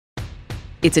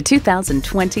It's a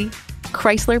 2020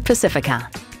 Chrysler Pacifica.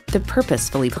 The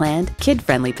purposefully planned,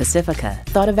 kid-friendly Pacifica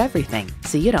thought of everything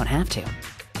so you don't have to.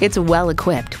 It's well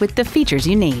equipped with the features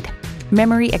you need.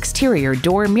 Memory exterior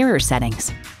door mirror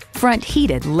settings, front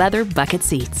heated leather bucket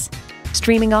seats,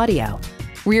 streaming audio,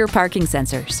 rear parking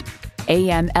sensors,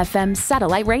 AM/FM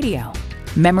satellite radio,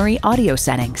 memory audio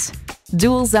settings,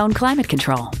 dual zone climate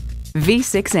control,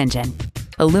 V6 engine,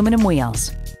 aluminum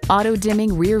wheels, auto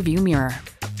dimming rear view mirror,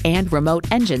 and remote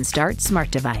engine start smart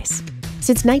device.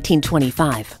 Since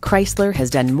 1925, Chrysler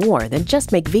has done more than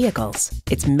just make vehicles.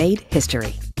 It's made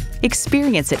history.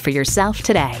 Experience it for yourself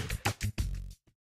today.